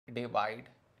divide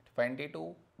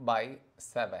 22 by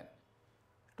 7.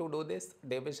 To do this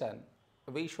division,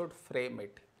 we should frame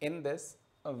it in this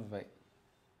way.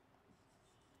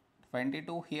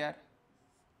 22 here,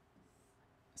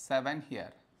 7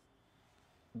 here.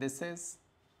 This is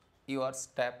your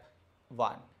step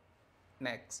 1.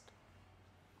 Next,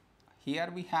 here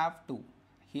we have 2,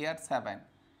 here 7.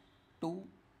 2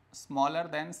 smaller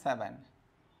than 7.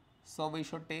 So we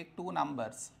should take two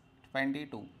numbers,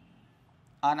 22.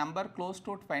 A number close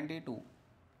to 22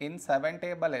 in 7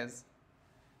 table is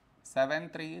 7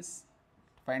 3s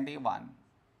 21.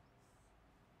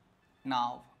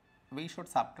 Now we should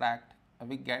subtract,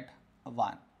 we get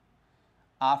 1.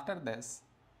 After this,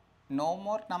 no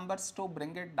more numbers to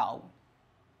bring it down.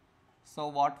 So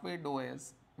what we do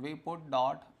is, we put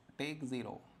dot, take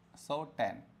 0. So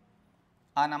 10.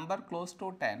 A number close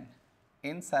to 10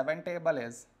 in 7 table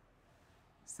is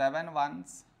 7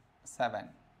 ones 7.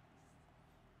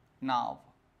 Now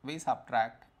we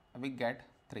subtract, we get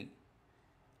 3.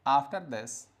 After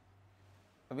this,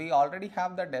 we already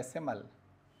have the decimal,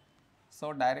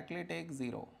 so directly take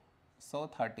 0, so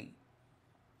 30.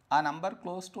 A number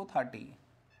close to 30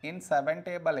 in 7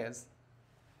 table is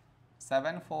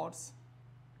 7 fours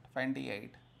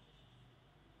 28.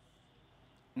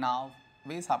 Now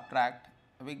we subtract,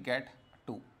 we get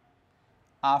 2.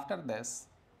 After this,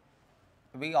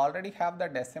 we already have the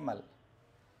decimal,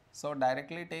 so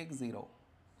directly take 0,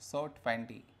 so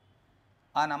 20.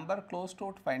 A number close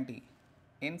to 20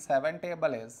 in 7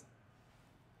 table is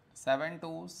 7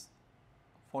 twos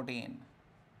 14.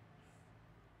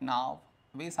 Now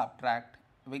we subtract,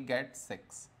 we get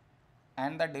 6,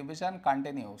 and the division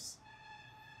continues.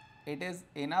 It is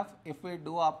enough if we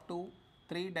do up to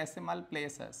 3 decimal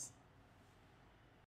places.